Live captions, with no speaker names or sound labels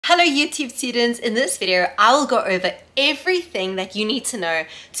Hello YouTube students, in this video I will go over everything that you need to know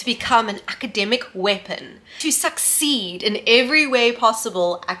to become an academic weapon, to succeed in every way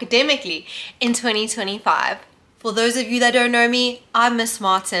possible academically in 2025. For those of you that don't know me, I'm Miss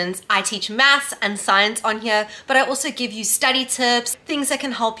Martins. I teach maths and science on here, but I also give you study tips, things that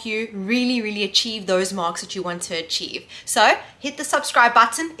can help you really achieve those marks that you want to achieve. So hit the subscribe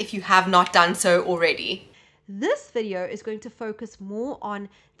button if you have not done so already. This video is going to focus more on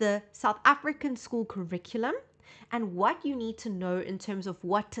the South African school curriculum and what you need to know in terms of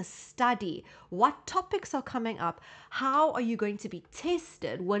what to study, what topics are coming up, how are you going to be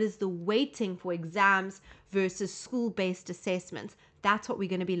tested, what is the weighting for exams versus school-based assessments. That's what we're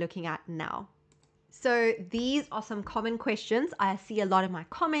going to be looking at now. So these are some common questions. I see a lot of my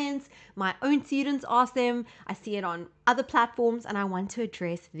comments, my own students ask them, I see it on other platforms, and I want to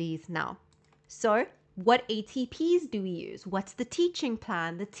address these now. So what ATPs do we use? What's the teaching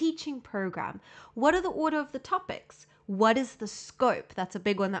plan, the teaching program? What are the order of the topics? What is the scope? That's a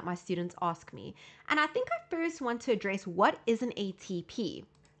big one that my students ask me. And I think I first want to address what is an ATP.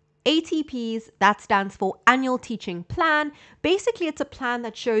 ATPs, that stands for Annual Teaching Plan. Basically, it's a plan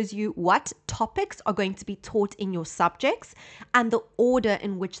that shows you what topics are going to be taught in your subjects and the order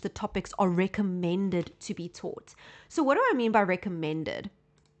in which the topics are recommended to be taught. So what do I mean by recommended?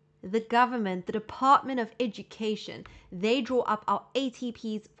 The government, the Department of Education, they draw up our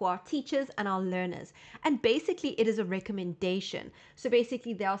ATPs for our teachers and our learners. And basically, it is a recommendation. So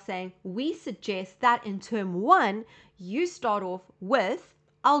basically, they are saying, we suggest that in term 1, you start off with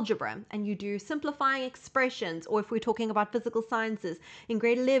algebra and you do simplifying expressions, or if we're talking about physical sciences, in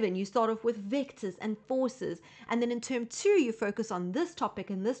grade 11, you start off with vectors and forces. And then in term 2, you focus on this topic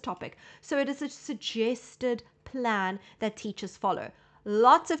and this topic. So it is a suggested plan that teachers follow.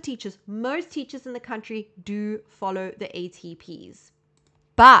 Lots of teachers, most teachers in the country do follow the ATPs.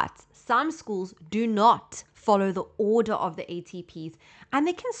 But some schools do not follow the order of the ATPs and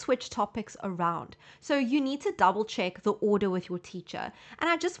they can switch topics around. So you need to double check the order with your teacher. And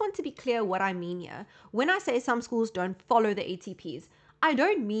I just want to be clear what I mean here. When I say some schools don't follow the ATPs, I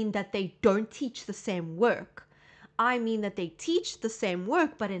don't mean that they don't teach the same work. I mean that they teach the same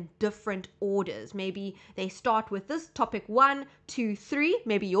work, but in different orders. Maybe they start with this topic 1, 2, 3.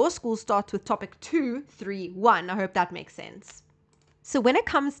 Maybe your school starts with topic 2, 3, 1. I hope that makes sense. So when it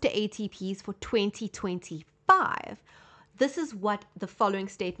comes to ATPs for 2025, this is what the following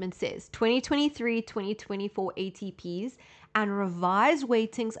statement says. 2023-2024 ATPs and revised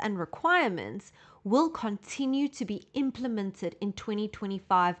weightings and requirements will continue to be implemented in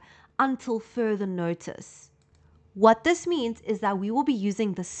 2025 until further notice. What this means is that we will be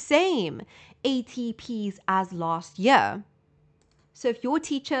using the same ATPs as last year. So if your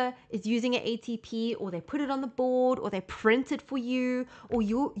teacher is using an ATP, or they put it on the board, or they print it for you, or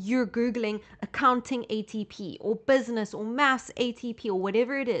you're Googling accounting ATP or business or maths ATP or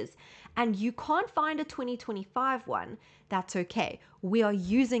whatever it is, and you can't find a 2025 one, that's okay. We are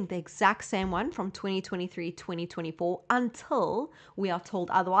using the exact same one from 2023-2024 until we are told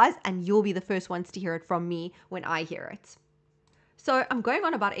otherwise, and you'll be the first ones to hear it from me when I hear it. So I'm going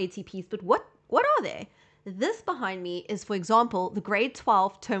on about ATPs, but what are they? This behind me is, for example, the grade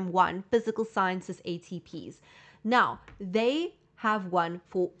 12 term 1 physical sciences ATPs. Now, they have one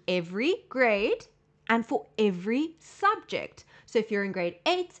for every grade and for every subject. So if you're in grade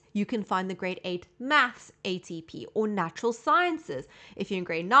 8, you can find the grade 8 maths ATP or natural sciences. If you're in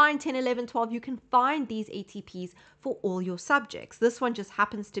grade 9, 10, 11, 12, you can find these ATPs for all your subjects. This one just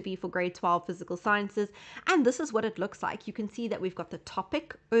happens to be for grade 12 physical sciences. And this is what it looks like. You can see that we've got the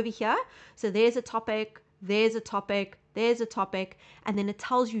topic over here. So there's a topic, there's a topic, there's a topic, and then it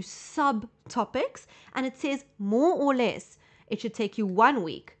tells you subtopics, and it says more or less it should take you 1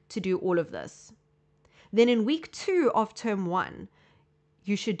 week to do all of this. Then in week 2 of term 1,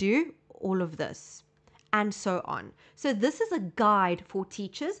 you should do all of this, and so on. So this is a guide for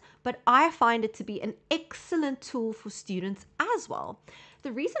teachers, but I find it to be an excellent tool for students as well.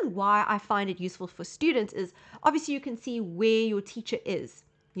 The reason why I find it useful for students is obviously you can see where your teacher is,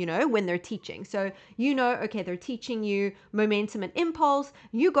 when they're teaching. So, okay, they're teaching you momentum and impulse.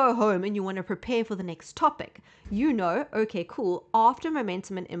 You go home and you want to prepare for the next topic. Okay, cool. After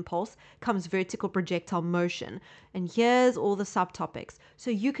momentum and impulse comes vertical projectile motion. And here's all the subtopics.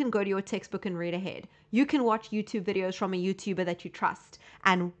 So you can go to your textbook and read ahead. You can watch YouTube videos from a YouTuber that you trust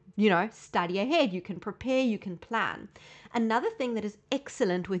and, study ahead. You can prepare, you can plan. Another thing that is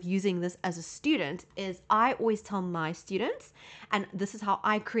excellent with using this as a student is I always tell my students, and this is how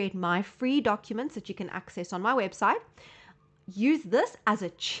I create my free documents that you can access on my website. Use this as a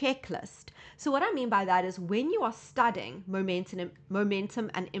checklist. So what I mean by that is when you are studying momentum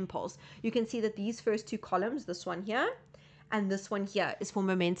and impulse, you can see that these first two columns, this one here and this one here, is for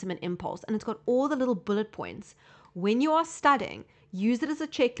momentum and impulse. And it's got all the little bullet points. When you are studying, use it as a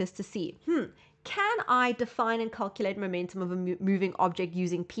checklist to see, can I define and calculate momentum of a moving object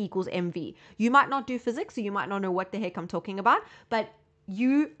using P equals mv? You might not do physics, so you might not know what the heck I'm talking about, but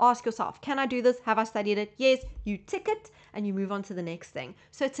you ask yourself, can I do this? Have I studied it? Yes, you tick it and you move on to the next thing.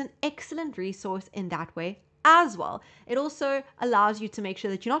 So it's an excellent resource in that way as well. It also allows you to make sure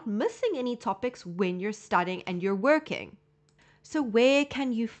that you're not missing any topics when you're studying and you're working. So where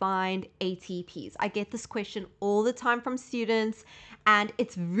can you find ATPs? I get this question all the time from students, and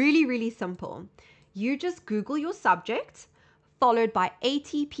it's really, really simple. You just Google your subject, followed by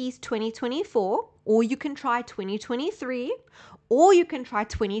ATPs 2024, or you can try 2023, or you can try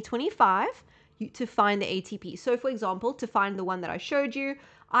 2025 to find the ATP. So for example, to find the one that I showed you,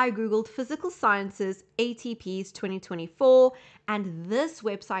 I Googled Physical Sciences ATPs 2024, and this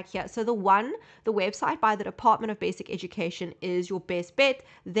website here. So the website by the Department of Basic Education is your best bet.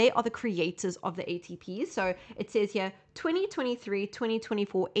 They are the creators of the ATPs. So it says here 2023,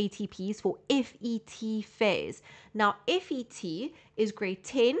 2024 ATPs for FET phase. Now FET is grade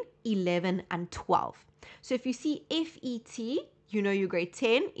 10, 11, and 12. So if you see FET, you know you're grade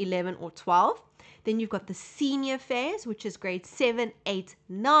 10, 11, or 12. Then you've got the senior phase, which is grade 7, 8,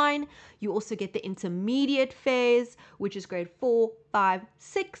 9. You also get the intermediate phase, which is grade 4, 5,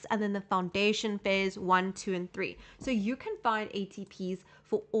 6, and then the foundation phase 1, 2, and 3. So you can find ATPs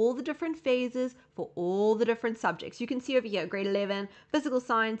for all the different phases, for all the different subjects. You can see over here, grade 11, physical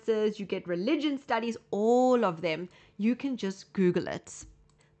sciences, you get religion studies, all of them. You can just Google it.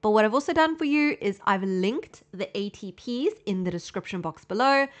 But what I've also done for you is I've linked the ATPs in the description box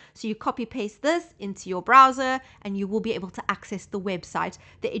below. So you copy paste this into your browser and you will be able to access the website,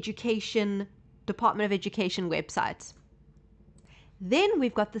 the Department of Education website. Then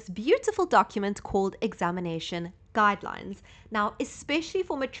we've got this beautiful document called Examination Guidelines. Now, especially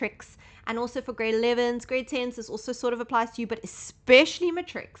for matrics and also for grade 11s, grade 10s, this also sort of applies to you, but especially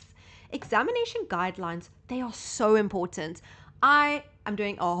matrics. Examination guidelines, they are so important. I am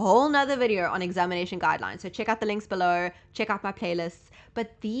doing a whole nother video on examination guidelines, so check out the links below, check out my playlists,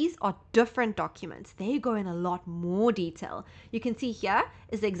 but these are different documents. They go in a lot more detail. You can see here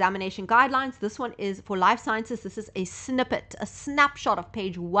is the examination guidelines. This one is for life sciences. This is a snippet, a snapshot of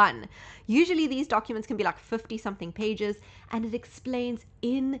page 1. Usually these documents can be like 50 something pages, and it explains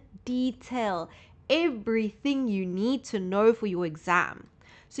in detail everything you need to know for your exam.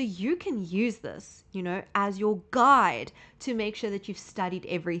 So you can use this, as your guide to make sure that you've studied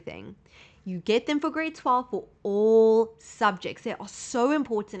everything. You get them for grade 12 for all subjects. They are so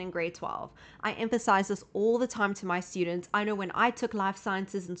important in grade 12. I emphasize this all the time to my students. I know when I took life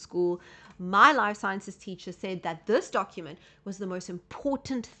sciences in school, my life sciences teacher said that this document was the most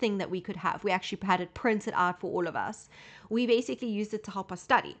important thing that we could have. We actually had it printed out for all of us. We basically used it to help us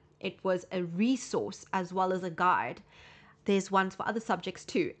study. It was a resource as well as a guide. There's ones for other subjects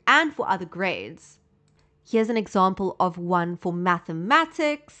too, and for other grades. Here's an example of one for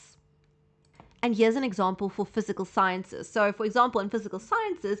mathematics. And here's an example for physical sciences. So for example, in physical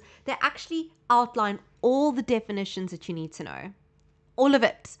sciences, they actually outline all the definitions that you need to know. All of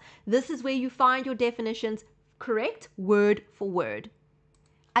it. This is where you find your definitions correct word for word.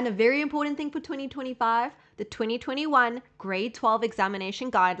 And a very important thing for 2025, the 2021 grade 12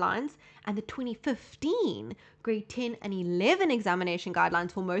 examination guidelines and the 2015 grade 10 and 11 examination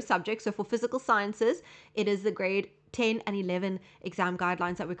guidelines for most subjects. So for physical sciences, it is the grade 10 and 11 exam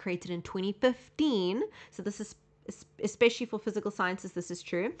guidelines that were created in 2015. So this is especially for physical sciences, this is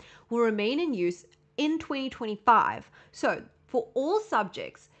true, will remain in use in 2025. So for all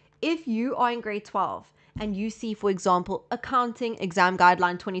subjects, if you are in grade 12 and you see, for example, accounting exam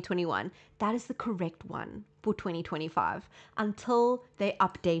guideline 2021, that is the correct one for 2025 until they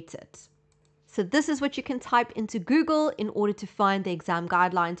update it. So this is what you can type into Google in order to find the exam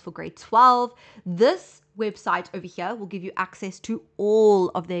guidelines for grade 12. This website over here will give you access to all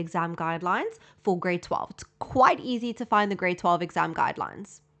of the exam guidelines for grade 12. It's quite easy to find the grade 12 exam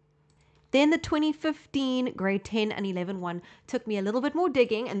guidelines. Then the 2015 grade 10 and 11 one took me a little bit more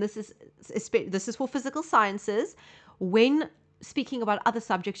digging, and this is for physical sciences. When speaking about other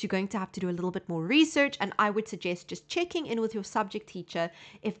subjects, you're going to have to do a little bit more research, and I would suggest just checking in with your subject teacher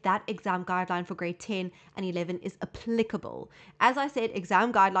if that exam guideline for grade 10 and 11 is applicable. As I said,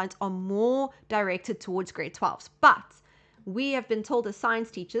 exam guidelines are more directed towards grade 12s, but we have been told as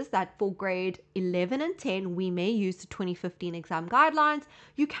science teachers that for grade 11 and 10, we may use the 2015 exam guidelines.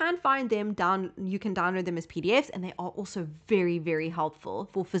 You can find them you can download them as PDFs, and they are also very, very helpful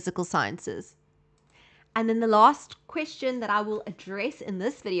for physical sciences. And then the last question that I will address in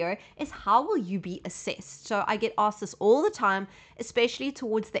this video is, how will you be assessed? So I get asked this all the time, especially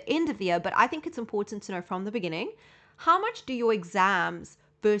towards the end of the year, but I think it's important to know from the beginning, how much do your exams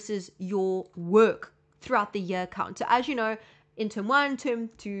versus your work throughout the year count? So as you know, in term 1, term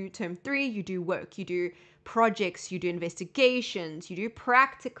 2, term 3, you do work, you do projects, you do investigations, you do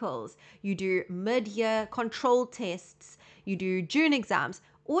practicals, you do mid-year control tests, you do June exams.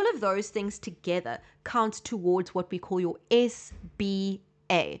 All of those things together count towards what we call your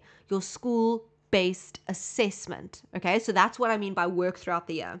SBA, your school-based assessment. Okay, so that's what I mean by work throughout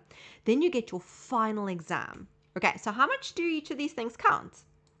the year. Then you get your final exam. Okay, so how much do each of these things count?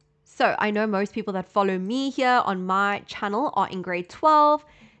 So I know most people that follow me here on my channel are in grade 12,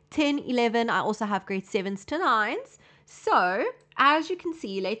 10, 11. I also have grade 7s to 9s. So as you can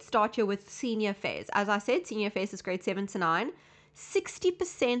see, let's start here with senior phase. As I said, senior phase is grade 7 to 9.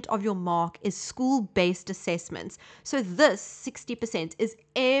 60% of your mark is school-based assessments. So this 60% is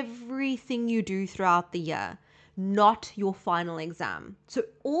everything you do throughout the year, not your final exam. So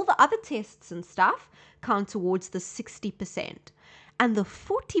all the other tests and stuff count towards the 60%. And the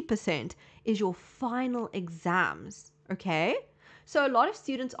 40% is your final exams, okay? So a lot of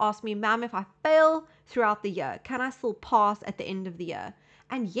students ask me, ma'am, if I fail throughout the year, can I still pass at the end of the year?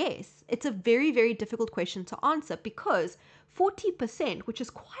 And yes, it's a very, very difficult question to answer, because 40%, which is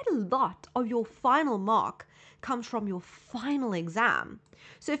quite a lot of your final mark, comes from your final exam.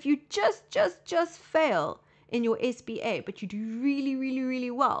 So if you just fail in your SBA, but you do really, really,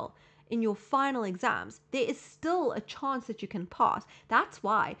 really well in your final exams, there is still a chance that you can pass. That's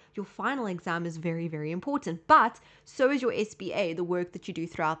why your final exam is very, very important. But so is your SBA, the work that you do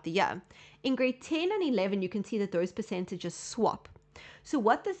throughout the year. In grade 10 and 11, you can see that those percentages swap. So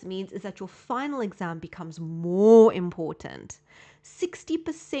what this means is that your final exam becomes more important.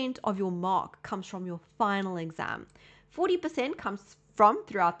 60% of your mark comes from your final exam. 40% comes from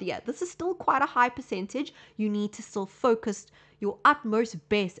throughout the year. This is still quite a high percentage. You need to still focus your utmost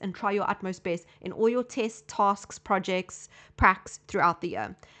best and try your utmost best in all your tests, tasks, projects, pracs throughout the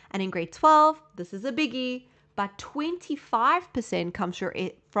year. And in grade 12, this is a biggie, but 25% comes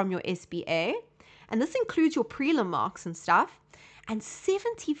from your SBA. And this includes your prelim marks and stuff. And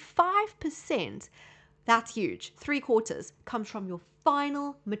 75%, that's huge, 3/4, comes from your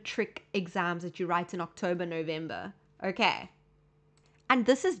final matric exams that you write in October, November. Okay. And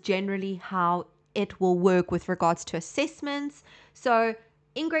this is generally how it will work with regards to assessments. So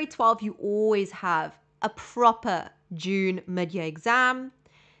in grade 12, you always have a proper June mid-year exam.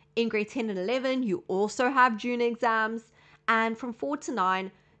 In grade 10 and 11, you also have June exams. And from 4 to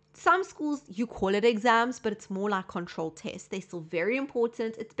 9, some schools, you call it exams, but it's more like control tests. They're still very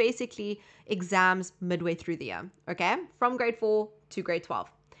important. It's basically exams midway through the year, okay? From grade 4 to grade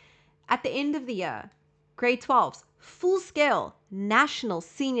 12. At the end of the year, grade 12's full-scale national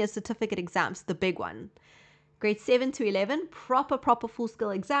senior certificate exams, the big one. Grade 7 to 11, proper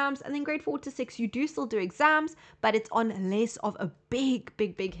full-scale exams. And then grade 4 to 6, you do still do exams, but it's on less of a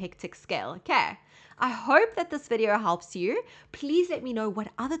big hectic scale, okay? I hope that this video helps you. Please let me know what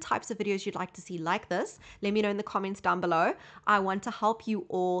other types of videos you'd like to see like this. Let me know in the comments down below. I want to help you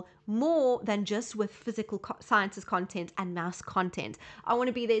all more than just with physical sciences content and maths content. I want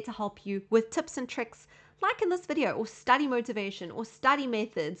to be there to help you with tips and tricks like in this video, or study motivation or study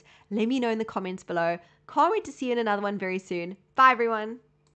methods. Let me know in the comments below. Can't wait to see you in another one very soon. Bye everyone.